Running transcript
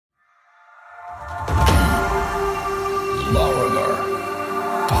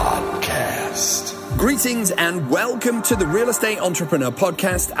Greetings and welcome to the Real Estate Entrepreneur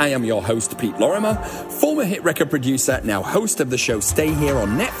Podcast. I am your host, Pete Lorimer, former hit record producer, now host of the show Stay Here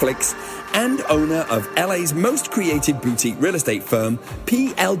on Netflix, and owner of LA's most creative boutique real estate firm,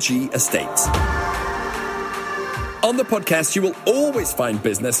 PLG Estates. On the podcast, you will always find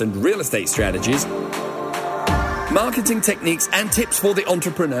business and real estate strategies, marketing techniques, and tips for the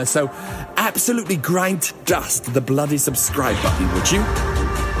entrepreneur. So absolutely grind to dust the bloody subscribe button, would you?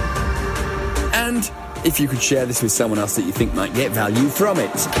 And if you could share this with someone else that you think might get value from it.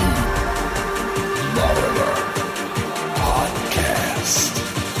 Lorimer Podcast.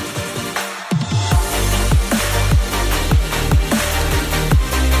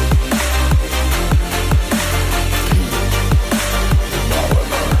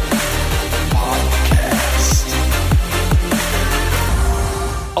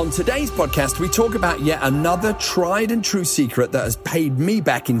 On today's podcast, we talk about yet another tried and true secret that has paid me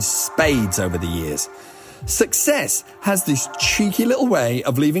back in spades over the years. Success has this cheeky little way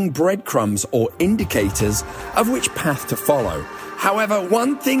of leaving breadcrumbs or indicators of which path to follow. However,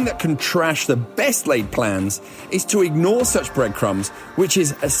 one thing that can trash the best laid plans is to ignore such breadcrumbs, which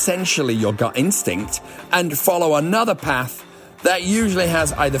is essentially your gut instinct, and follow another path that usually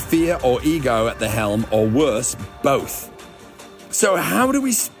has either fear or ego at the helm, or worse, both. So how do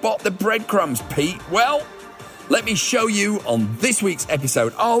we spot the breadcrumbs, Pete? Well, let me show you on this week's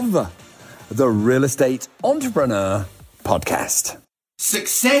episode of the Real Estate Entrepreneur Podcast.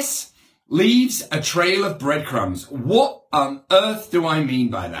 Success leaves a trail of breadcrumbs. What on earth do I mean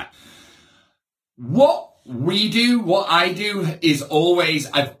by that? What I do is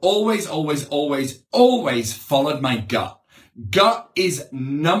I've always followed my gut. Gut is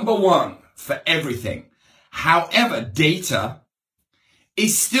number one for everything. However, data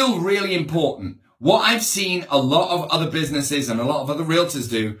is still really important. What I've seen a lot of other businesses and a lot of other realtors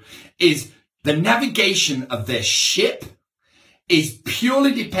do is the navigation of their ship is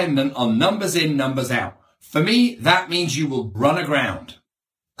purely dependent on numbers in, numbers out. For me, that means you will run aground.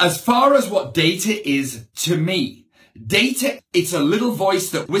 As far as what data is to me, data, it's a little voice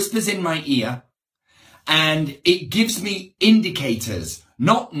that whispers in my ear and it gives me indicators,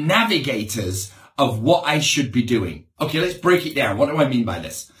 not navigators, of what I should be doing. Okay, let's break it down. What do I mean by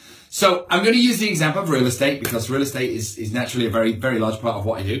this? So I'm going to use the example of real estate because real estate is naturally a very, very large part of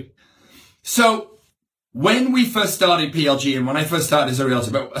what I do. So when we first started PLG and when I first started as a realtor,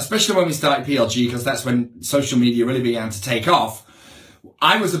 but especially when we started PLG, because that's when social media really began to take off,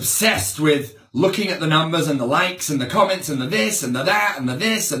 I was obsessed with looking at the numbers and the likes and the comments and the this and the that and the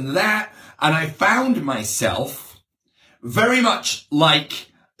this and the that. And I found myself very much like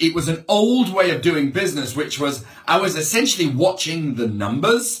it was an old way of doing business, which was I was essentially watching the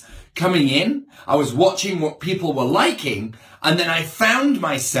numbers coming in. I was watching what people were liking. And then I found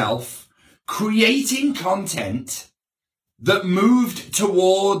myself creating content that moved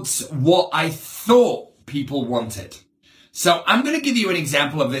towards what I thought people wanted. So I'm going to give you an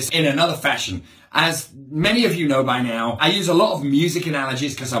example of this in another fashion. As many of you know by now, I use a lot of music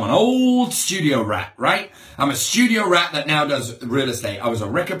analogies because I'm an old studio rat, right? I'm a studio rat that now does real estate. I was a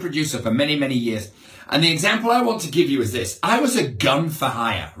record producer for many, many years. And the example I want to give you is this. I was a gun for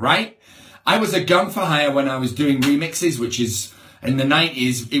hire, right? I was a gun for hire when I was doing remixes, which is in the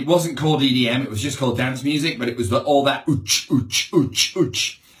 90s. It wasn't called EDM. It was just called dance music, but it was all that ooch, ooch, ooch,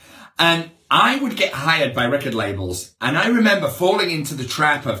 ooch. And I would get hired by record labels. And I remember falling into the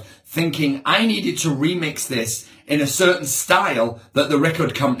trap of thinking I needed to remix this in a certain style that the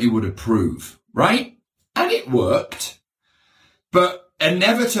record company would approve, right? And it worked. But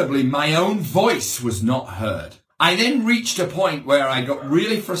inevitably, my own voice was not heard. I then reached a point where I got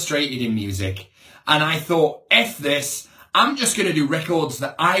really frustrated in music. And I thought, F this, I'm just going to do records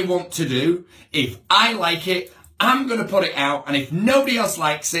that I want to do. If I like it, I'm going to put it out. And if nobody else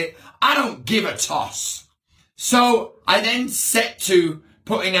likes it, I don't give a toss. So I then set to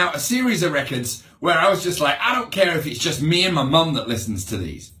putting out a series of records where I was just like, I don't care if it's just me and my mum that listens to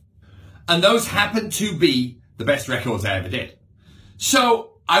these. And those happened to be the best records I ever did.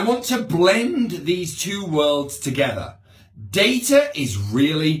 So I want to blend these two worlds together. Data is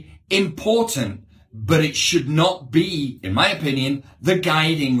really important, but it should not be, in my opinion, the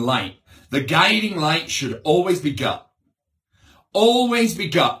guiding light. The guiding light should always be gut. Always be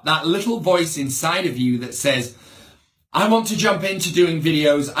gut. That little voice inside of you that says, I want to jump into doing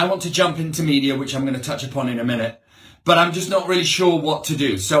videos. I want to jump into media, which I'm going to touch upon in a minute, but I'm just not really sure what to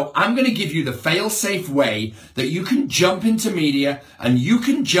do. So I'm going to give you the fail-safe way that you can jump into media and you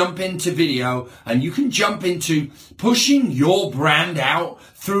can jump into video and you can jump into pushing your brand out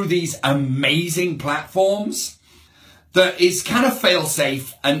through these amazing platforms that is kind of fail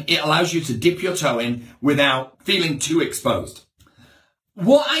safe and it allows you to dip your toe in without feeling too exposed.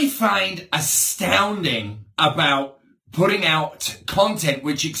 What I find astounding about putting out content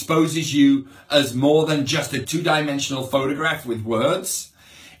which exposes you as more than just a two-dimensional photograph with words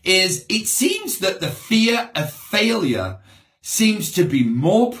is it seems that the fear of failure seems to be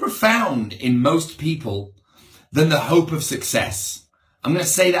more profound in most people than the hope of success. I'm going to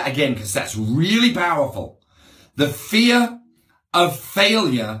say that again because that's really powerful. The fear of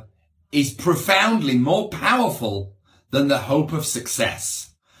failure is profoundly more powerful than the hope of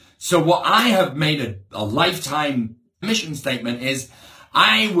success. So what I have made a lifetime mission statement is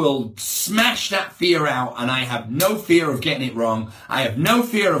I will smash that fear out, and I have no fear of getting it wrong. I have no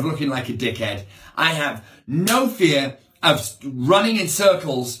fear of looking like a dickhead. I have no fear of running in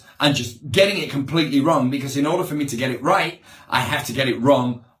circles and just getting it completely wrong, because in order for me to get it right, I have to get it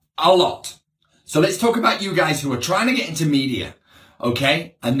wrong a lot. So let's talk about you guys who are trying to get into media,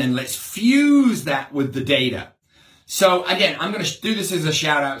 okay? And then let's fuse that with the data. So again, I'm going to do this as a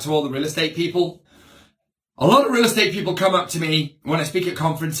shout out to all the real estate people. A lot of real estate people come up to me when I speak at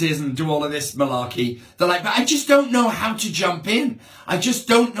conferences and do all of this malarkey. They're like, but I just don't know how to jump in. I just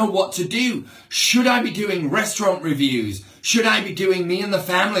don't know what to do. Should I be doing restaurant reviews? Should I be doing me and the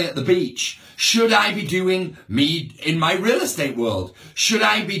family at the beach? Should I be doing me in my real estate world? Should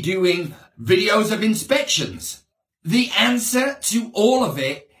I be doing videos of inspections? The answer to all of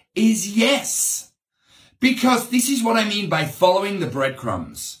it is yes. Because this is what I mean by following the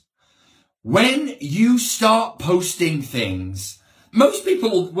breadcrumbs. When you start posting things, most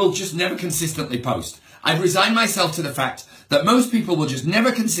people will just never consistently post. I've resigned myself to the fact that most people will just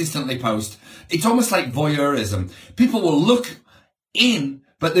never consistently post. It's almost like voyeurism. People will look in,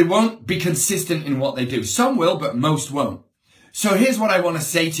 but they won't be consistent in what they do. Some will, but most won't. So here's what I want to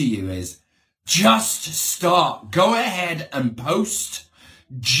say to you is just start. Go ahead and post.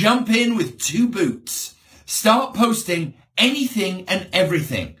 Jump in with two boots. Start posting anything and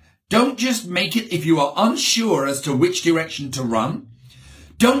everything. Don't just make it, if you are unsure as to which direction to run,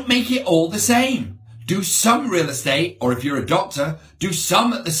 don't make it all the same. Do some real estate, or if you're a doctor, do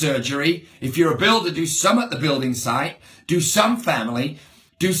some at the surgery. If you're a builder, do some at the building site. Do some family.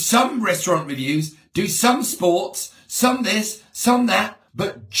 Do some restaurant reviews. Do some sports. Some this, some that.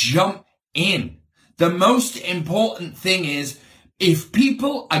 But jump in. The most important thing is, if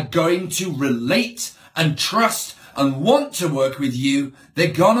people are going to relate and trust and want to work with you,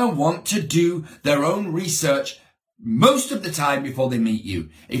 they're gonna want to do their own research most of the time before they meet you.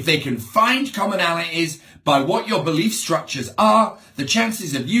 If they can find commonalities by what your belief structures are, the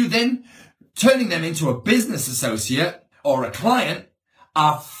chances of you then turning them into a business associate or a client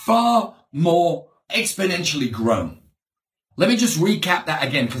are far more exponentially grown. Let me just recap that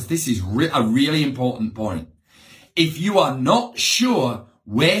again, because this is a really important point. If you are not sure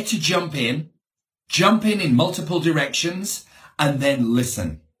where to jump in multiple directions, and then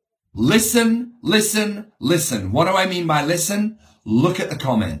listen. Listen, listen, listen. What do I mean by listen? Look at the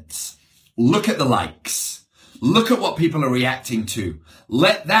comments. Look at the likes. Look at what people are reacting to.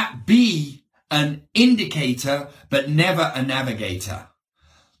 Let that be an indicator, but never a navigator.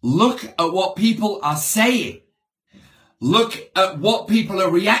 Look at what people are saying. Look at what people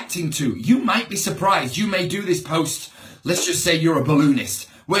are reacting to. You might be surprised. You may do this post. Let's just say you're a balloonist,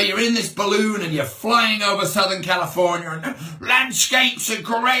 where you're in this balloon and you're flying over Southern California and the landscapes are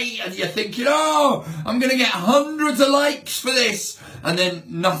great and you're thinking, oh, I'm going to get hundreds of likes for this. And then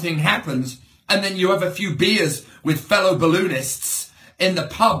nothing happens. And then you have a few beers with fellow balloonists in the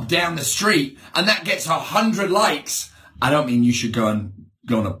pub down the street and that gets 100 likes. I don't mean you should go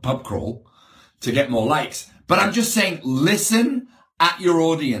on a pub crawl to get more likes, but I'm just saying, listen at your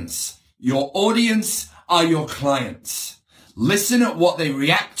audience. Your audience are your clients. Listen at what they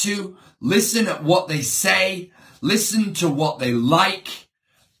react to. Listen at what they say. Listen to what they like.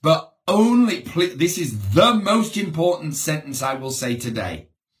 But only, this is the most important sentence I will say today.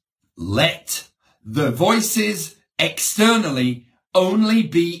 Let the voices externally only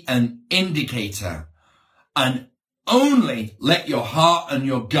be an indicator, and only let your heart and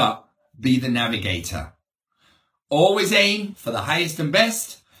your gut be the navigator. Always aim for the highest and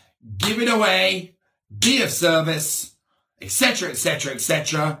best. Give it away. Be of service, etc., etc.,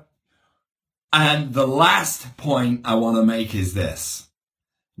 etc. And the last point I want to make is this.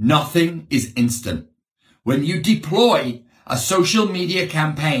 Nothing is instant. When you deploy a social media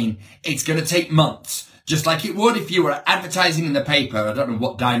campaign, it's going to take months, just like it would if you were advertising in the paper. I don't know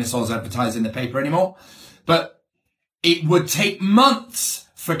what dinosaurs advertise in the paper anymore, but it would take months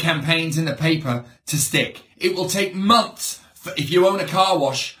for campaigns in the paper to stick. It will take months if you own a car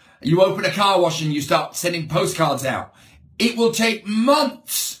wash You open a car wash and you start sending postcards out. It will take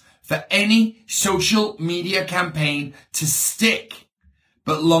months for any social media campaign to stick.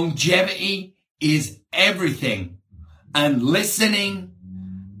 But longevity is everything. And listening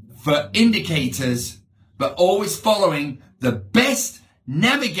for indicators, but always following the best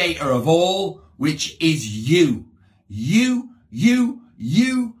navigator of all, which is you. You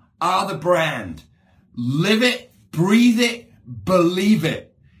are the brand. Live it, breathe it, believe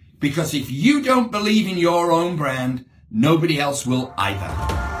it. Because if you don't believe in your own brand, nobody else will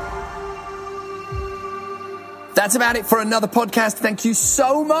either. That's about it for another podcast. Thank you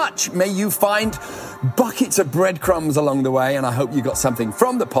so much. May you find buckets of breadcrumbs along the way, and I hope you got something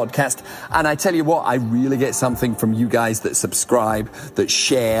from the podcast. And I tell you what, I really get something from you guys that subscribe, that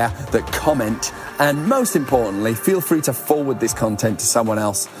share, that comment, and most importantly, feel free to forward this content to someone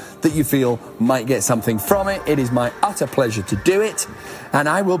else that you feel might get something from it. It is my utter pleasure to do it, and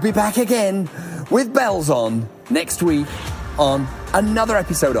I will be back again with bells on next week on another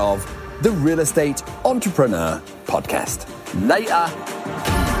episode of the Real Estate Entrepreneur Podcast. Later.